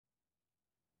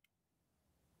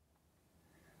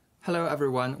Hello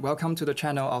everyone, welcome to the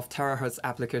channel of Terahertz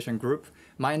Application Group.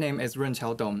 My name is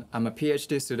Renqiao Dong. I'm a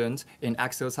PhD student in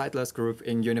Axial-Sightless Group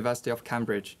in University of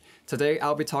Cambridge. Today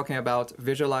I'll be talking about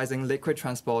visualizing liquid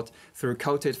transport through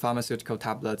coated pharmaceutical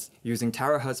tablets using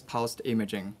terahertz pulsed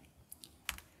imaging.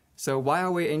 So why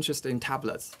are we interested in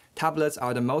tablets? Tablets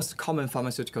are the most common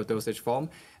pharmaceutical dosage form,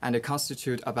 and they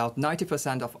constitute about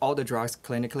 90% of all the drugs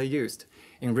clinically used.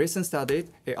 In recent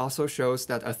studies, it also shows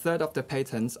that a third of the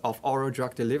patents of oral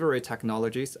drug delivery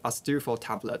technologies are still for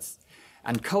tablets.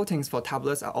 And coatings for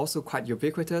tablets are also quite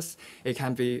ubiquitous. It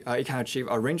can achieve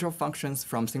a range of functions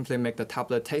from simply make the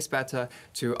tablet taste better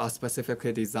to a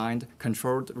specifically designed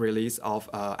controlled release of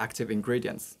active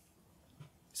ingredients.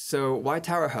 So why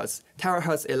terahertz?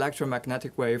 Terahertz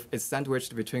electromagnetic wave is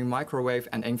sandwiched between microwave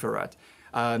and infrared.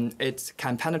 It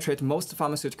can penetrate most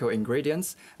pharmaceutical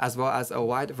ingredients, as well as a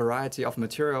wide variety of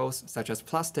materials, such as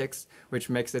plastics, which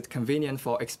makes it convenient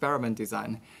for experiment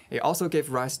design. It also gives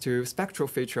rise to spectral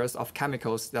features of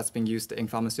chemicals that's been used in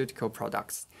pharmaceutical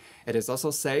products. It is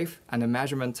also safe, and the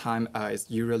measurement time is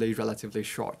usually relatively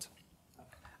short.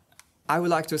 I would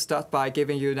like to start by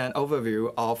giving you an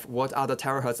overview of what are the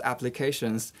terahertz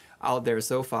applications out there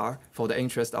so far for the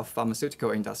interest of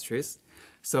pharmaceutical industries.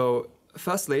 So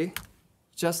firstly,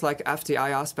 just like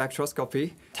FTIR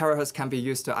spectroscopy, terahertz can be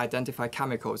used to identify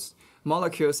chemicals.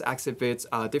 Molecules exhibit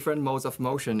different modes of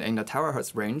motion in the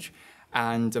terahertz range,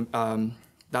 and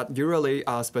that usually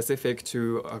are specific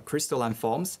to crystalline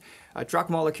forms. Drug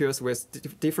molecules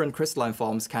with different crystalline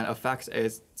forms can affect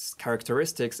its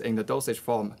characteristics in the dosage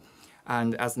form.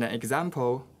 And as an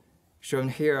example, shown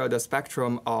here the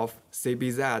spectrum of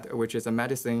CBZ, which is a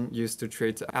medicine used to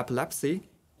treat epilepsy.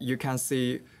 You can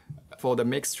see for the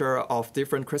mixture of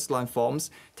different crystalline forms,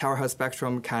 terahertz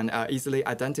spectrum can easily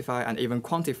identify and even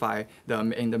quantify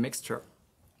them in the mixture.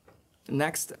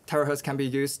 Next, terahertz can be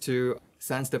used to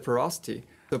sense the porosity.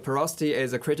 The porosity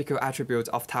is a critical attribute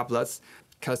of tablets,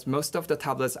 because most of the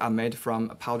tablets are made from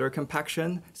powder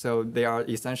compaction, so they are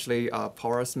essentially a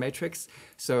porous matrix.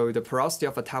 So the porosity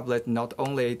of a tablet not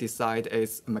only decides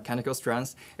its mechanical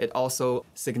strength, it also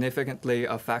significantly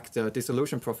affects the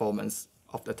dissolution performance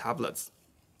of the tablets.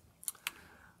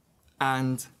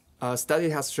 And a study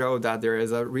has shown that there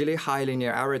is a really high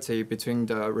linearity between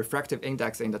the refractive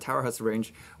index in the terahertz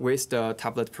range with the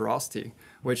tablet porosity,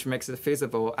 which makes it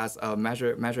feasible as a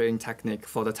measuring technique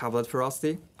for the tablet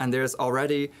porosity. And there's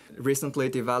already recently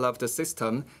developed a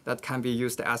system that can be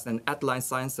used as an at-line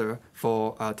sensor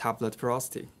for tablet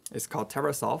porosity. It's called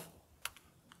Terasolve.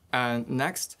 And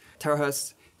next,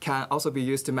 terahertz can also be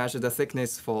used to measure the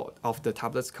thickness of the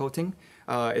tablet's coating.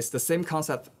 It's the same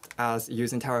concept as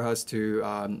using terahertz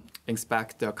to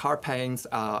inspect the car paints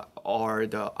or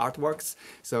the artworks.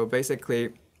 So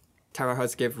basically,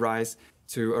 terahertz give rise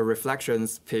to a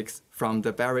reflections peaks from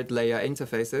the buried layer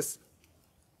interfaces.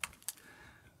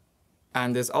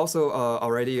 And there's also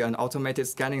already an automated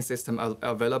scanning system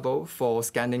available for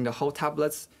scanning the whole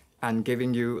tablets and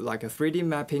giving you like a 3D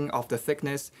mapping of the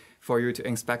thickness for you to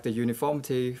inspect the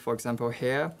uniformity. For example,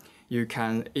 here, you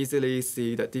can easily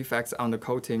see the defects on the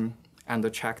coating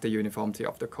and check the uniformity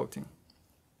of the coating.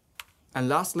 And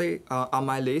lastly, on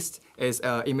my list is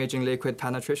imaging liquid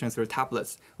penetration through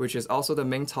tablets, which is also the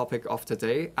main topic of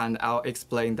today, and I'll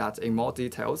explain that in more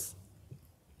details.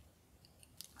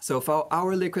 So for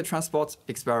our liquid transport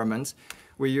experiment,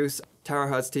 we use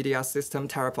Terahertz-TDS system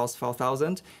TerraPulse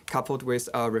 4000 coupled with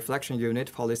a reflection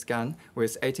unit polyscan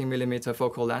with 18mm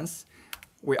focal length.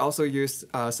 We also use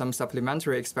some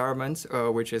supplementary experiments,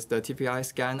 which is the TPI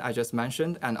scan I just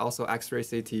mentioned, and also X-ray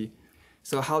CT.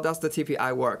 So how does the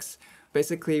TPI works?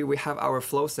 Basically, we have our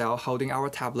flow cell holding our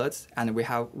tablets, and we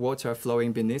have water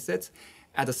flowing beneath it.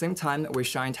 At the same time, we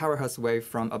shine terahertz wave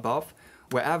from above.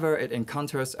 Wherever it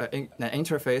encounters an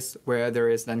interface where there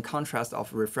is then contrast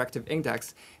of refractive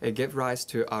index, it gives rise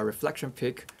to a reflection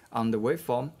peak on the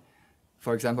waveform.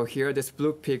 For example, here, this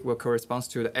blue peak will correspond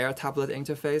to the air-tablet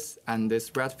interface, and this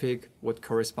red peak would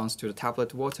correspond to the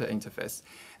tablet-water interface.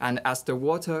 And as the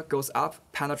water goes up,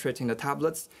 penetrating the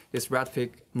tablets, this red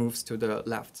peak moves to the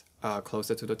left,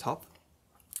 closer to the top.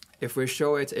 If we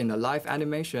show it in a live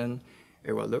animation,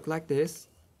 it will look like this.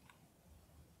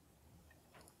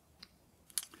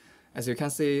 As you can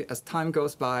see, as time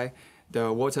goes by,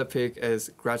 the water peak is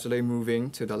gradually moving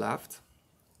to the left.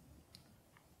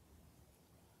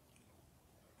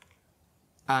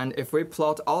 And if we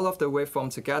plot all of the waveform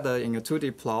together in a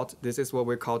 2D plot, this is what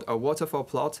we call a waterfall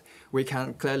plot. We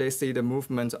can clearly see the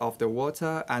movement of the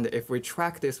water, and if we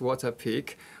track this water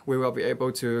peak, we will be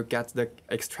able to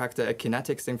extract the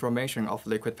kinetics information of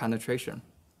liquid penetration.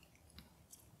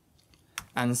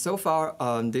 And so far,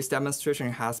 this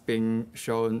demonstration has been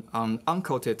shown on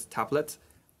uncoated tablet.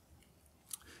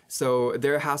 So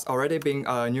there has already been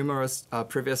numerous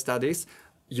previous studies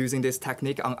using this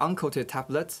technique on uncoated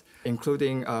tablets,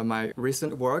 including my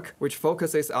recent work, which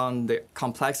focuses on the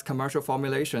complex commercial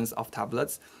formulations of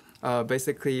tablets.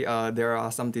 Basically, there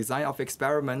are some design of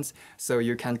experiments, so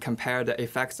you can compare the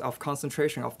effects of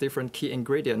concentration of different key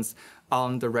ingredients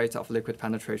on the rate of liquid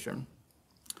penetration.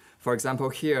 For example,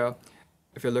 here,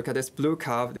 if you look at this blue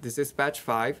curve, this is batch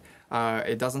 5.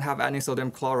 It doesn't have any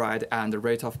sodium chloride, and the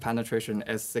rate of penetration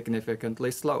is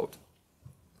significantly slowed.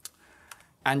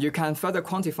 And you can further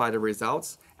quantify the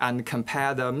results and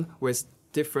compare them with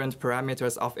different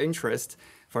parameters of interest,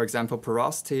 for example,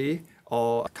 porosity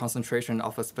or concentration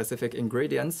of a specific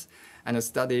ingredients. And the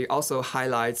study also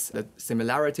highlights the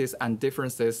similarities and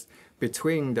differences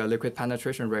between the liquid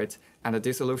penetration rate and the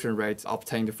dissolution rate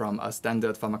obtained from a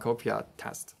standard pharmacopoeia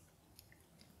test.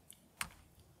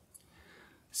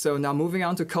 So now moving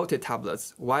on to coated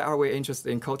tablets. Why are we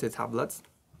interested in coated tablets?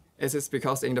 It is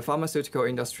because in the pharmaceutical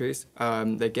industries,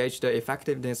 they gauge the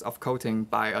effectiveness of coating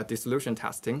by dissolution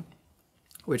testing,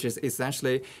 which is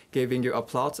essentially giving you a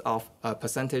plot of a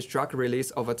percentage drug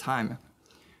release over time.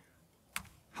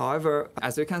 However,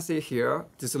 as you can see here,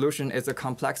 dissolution is a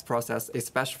complex process,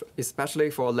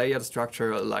 especially for layered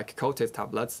structure like coated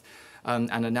tablets, and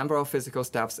a number of physical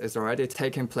steps is already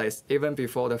taking place even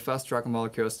before the first drug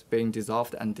molecules being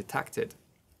dissolved and detected.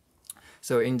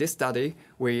 So in this study,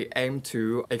 we aim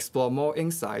to explore more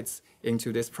insights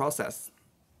into this process.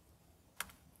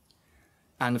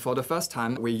 And for the first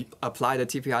time, we apply the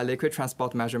TPI liquid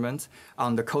transport measurement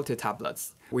on the coated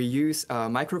tablets. We use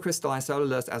microcrystalline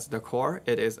cellulose as the core.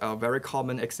 It is a very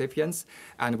common excipient.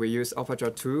 And we use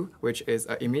Opager 2, which is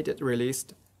an immediate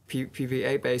released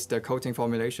PVA-based coating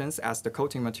formulations as the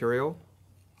coating material.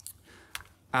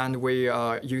 And we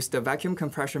use the vacuum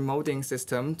compression molding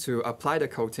system to apply the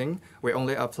coating. We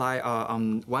only apply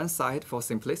on one side for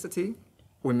simplicity.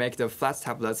 We make the flat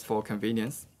tablets for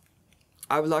convenience.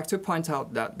 I would like to point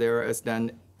out that there is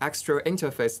an extra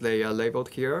interface layer labeled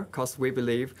here because we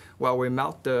believe while we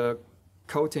melt the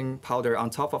coating powder on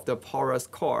top of the porous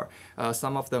core,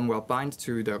 some of them will bind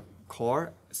to the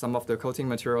core. Some of the coating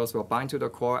materials will bind to the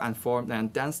core and form a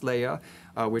dense layer,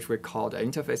 which we call the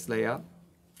interface layer.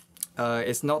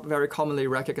 It's not very commonly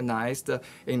recognized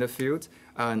in the field,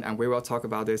 and we will talk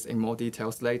about this in more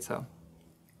details later.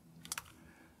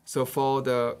 So for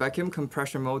the vacuum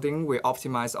compression molding, we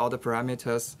optimize all the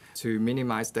parameters to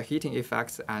minimize the heating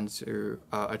effects and to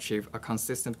achieve a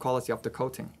consistent quality of the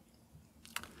coating.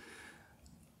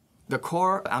 The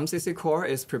core, MCC core,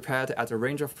 is prepared at a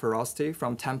range of porosity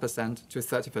from 10% to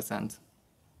 30%.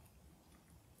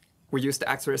 We use the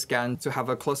X-ray scan to have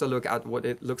a closer look at what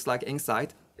it looks like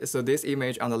inside. So this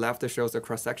image on the left shows the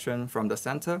cross-section from the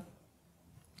center.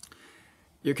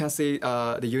 You can see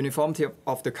the uniformity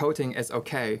of the coating is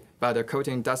okay, but the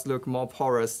coating does look more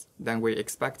porous than we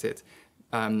expected.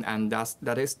 And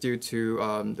that is due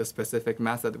to the specific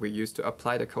method we use to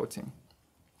apply the coating.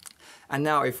 And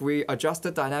now if we adjust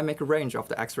the dynamic range of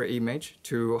the X-ray image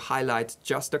to highlight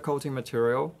just the coating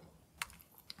material,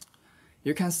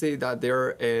 you can see that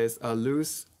there is a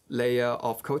loose layer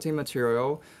of coating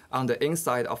material on the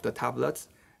inside of the tablet,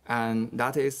 and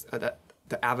that is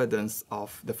the evidence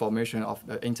of the formation of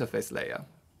the interface layer.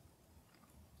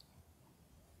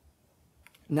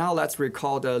 Now let's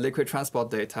recall the liquid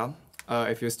transport data.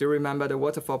 If you still remember the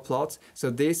waterfall plot, so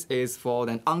this is for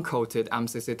an uncoated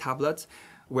MCC tablet,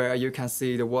 where you can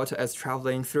see the water is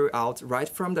traveling throughout right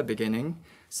from the beginning.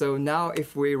 So now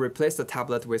if we replace the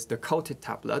tablet with the coated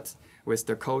tablet, with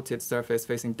the coated surface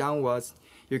facing downwards,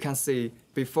 you can see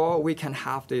before we can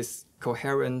have this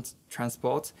coherent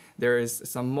transport, there is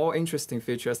some more interesting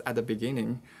features at the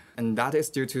beginning, and that is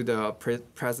due to the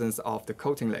presence of the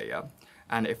coating layer.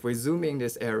 And if we zoom in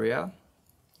this area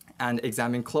and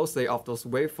examine closely of those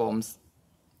waveforms,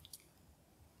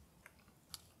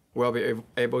 we'll be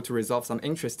able to resolve some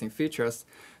interesting features.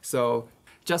 So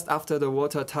just after the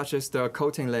water touches the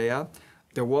coating layer,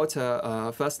 the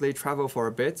water firstly travels for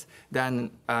a bit,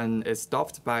 then it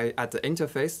stopped at the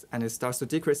interface, and it starts to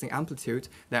decrease in amplitude.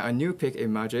 Then a new peak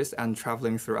emerges and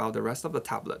traveling throughout the rest of the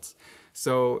tablets.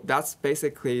 So that's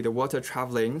basically the water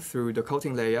traveling through the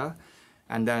coating layer,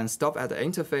 and then stop at the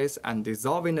interface and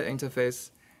dissolve in the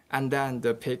interface, and then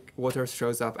the peak water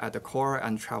shows up at the core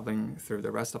and traveling through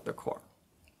the rest of the core.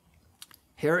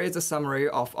 Here is a summary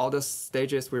of all the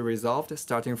stages we resolved,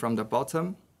 starting from the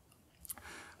bottom.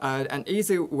 An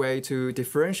easy way to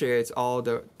differentiate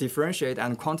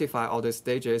and quantify all the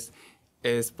stages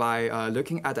is by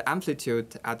looking at the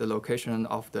amplitude at the location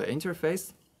of the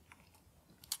interface.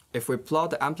 If we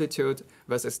plot the amplitude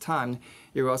versus time,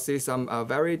 you will see some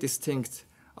very distinct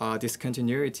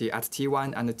discontinuity at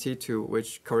T1 and T2,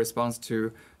 which corresponds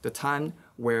to the time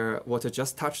where water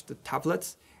just touched the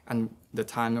tablet and the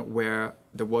time where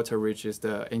the water reaches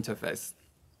the interface.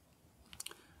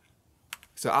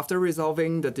 So after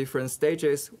resolving the different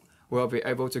stages, we'll be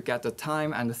able to get the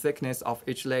time and the thickness of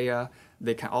each layer.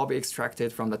 They can all be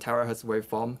extracted from the terahertz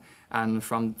waveform, and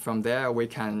from there we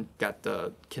can get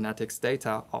the kinetics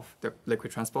data of the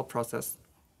liquid transport process.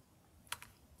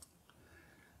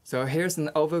 So here's an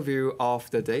overview of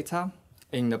the data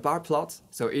in the bar plot.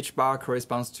 So each bar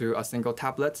corresponds to a single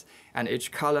tablet, and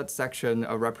each colored section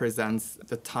represents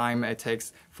the time it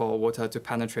takes for water to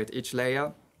penetrate each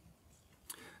layer.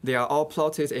 They are all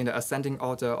plotted in the ascending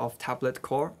order of tablet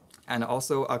core, and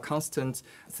also a constant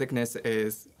thickness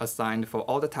is assigned for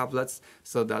all the tablets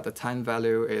so that the time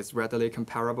value is readily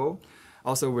comparable.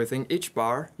 Also within each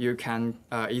bar, you can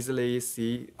easily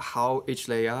see how each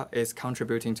layer is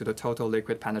contributing to the total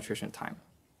liquid penetration time.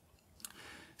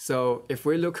 So if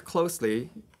we look closely,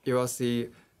 you will see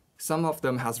some of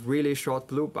them has really short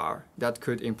blue bar. That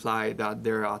could imply that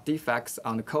there are defects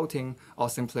on the coating, or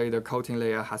simply the coating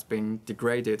layer has been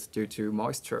degraded due to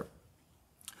moisture.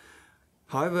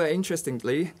 However,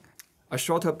 interestingly, a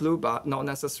shorter blue bar not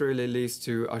necessarily leads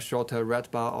to a shorter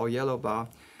red bar or yellow bar.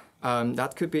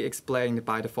 That could be explained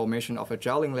by the formation of a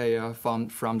gelling layer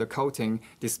from the coating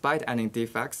despite any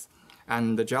defects.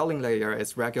 And the gelling layer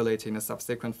is regulating the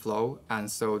subsequent flow,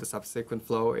 and so the subsequent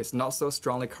flow is not so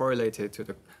strongly correlated to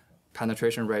the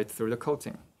penetration rate through the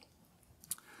coating.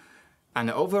 And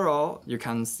overall, you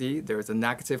can see there is a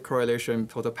negative correlation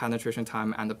total penetration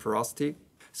time and the porosity.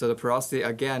 So the porosity,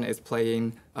 again, is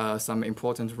playing some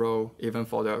important role even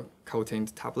for the coating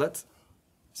tablet.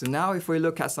 So now if we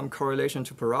look at some correlation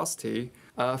to porosity,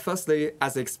 firstly,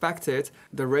 as expected,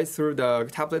 the rate through the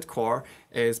tablet core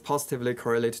is positively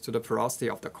correlated to the porosity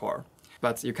of the core.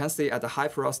 But you can see at the high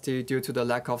porosity, due to the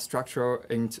lack of structural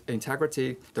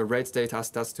integrity, the rate data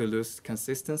starts to lose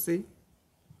consistency.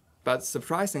 But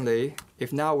surprisingly,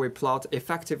 if now we plot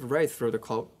effective rate through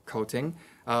the coating,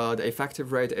 the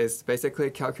effective rate is basically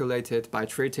calculated by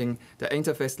treating the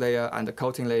interface layer and the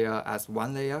coating layer as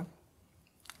one layer.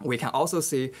 We can also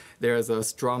see there is a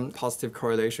strong positive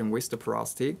correlation with the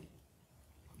porosity.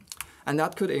 And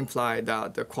that could imply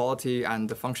that the quality and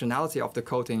the functionality of the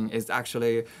coating is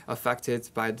actually affected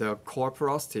by the core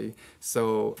porosity.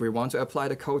 So if we want to apply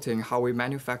the coating, how we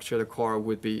manufacture the core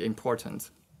would be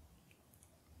important.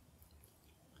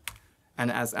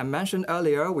 And as I mentioned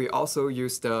earlier, we also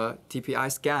use the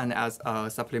TPI scan as a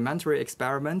supplementary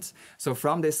experiment. So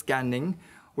from this scanning,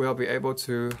 we'll be able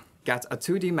to get a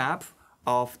 2D map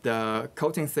of the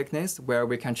coating thickness where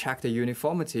we can check the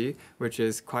uniformity, which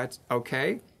is quite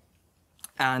okay.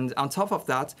 And on top of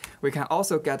that, we can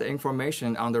also get the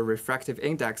information on the refractive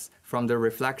index from the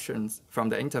reflections from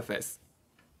the interface.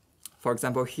 For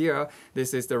example, here,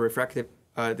 this is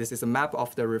a map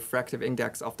of the refractive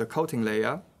index of the coating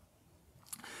layer.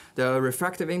 The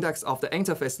refractive index of the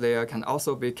interface layer can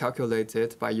also be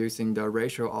calculated by using the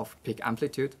ratio of peak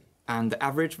amplitude, and the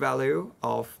average value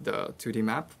of the 2D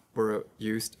map were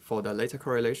used for the later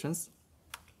correlations.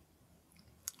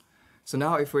 So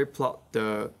now if we plot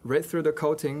the rate through the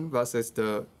coating versus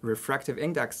the refractive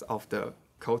index of the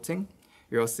coating,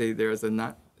 you'll see there's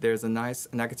a nice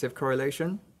negative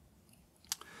correlation.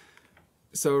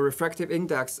 So refractive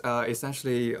index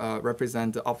essentially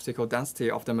represent the optical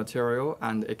density of the material,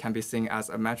 and it can be seen as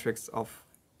a matrix of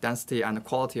density and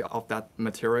quality of that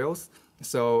materials.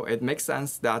 So it makes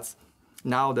sense that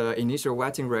now the initial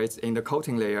wetting rates in the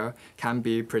coating layer can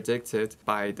be predicted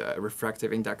by the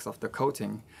refractive index of the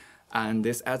coating. And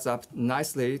this adds up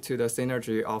nicely to the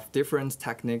synergy of different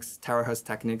techniques, terahertz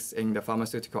techniques in the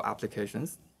pharmaceutical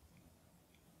applications.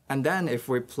 And then if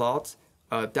we plot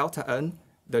delta N,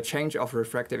 the change of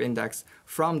refractive index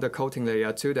from the coating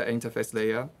layer to the interface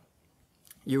layer,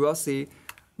 you will see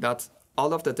that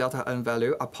all of the delta N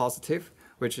value are positive,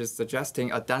 which is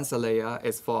suggesting a denser layer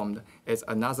is formed. It's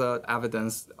another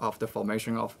evidence of the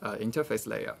formation of an interface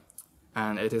layer.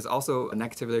 And it is also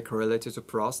negatively correlated to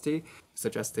porosity,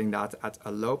 suggesting that at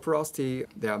a low porosity,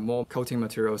 there are more coating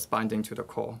materials binding to the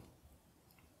core.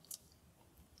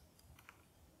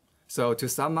 So to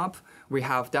sum up, we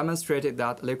have demonstrated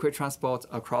that liquid transport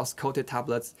across coated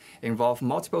tablets involve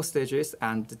multiple stages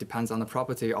and depends on the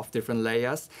property of different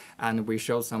layers, and we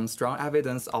showed some strong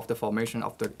evidence of the formation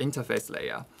of the interface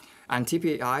layer. And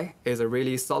TPI is a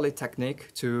really solid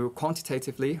technique to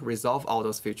quantitatively resolve all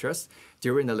those features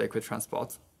during the liquid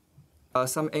transport.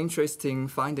 Some interesting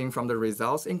findings from the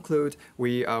results include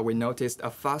we noticed a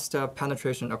faster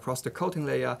penetration across the coating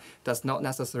layer does not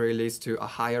necessarily lead to a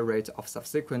higher rate of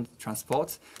subsequent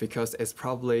transport because it's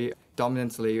probably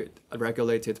dominantly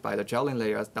regulated by the gelling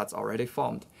layer that's already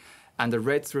formed. And the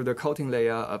rate through the coating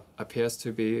layer appears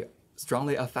to be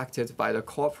strongly affected by the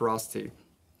core porosity.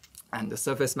 And the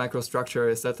surface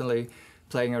microstructure is certainly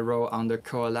playing a role on the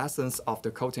coalescence of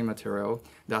the coating material,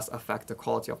 thus affect the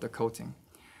quality of the coating.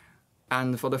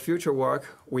 And for the future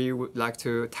work, we would like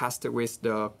to test it with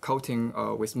the coating,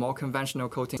 with more conventional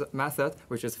coating method,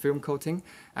 which is film coating.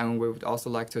 And we would also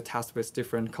like to test with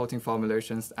different coating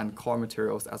formulations and core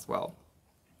materials as well.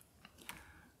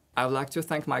 I would like to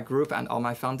thank my group and all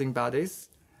my founding buddies,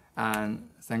 and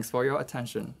thanks for your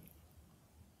attention.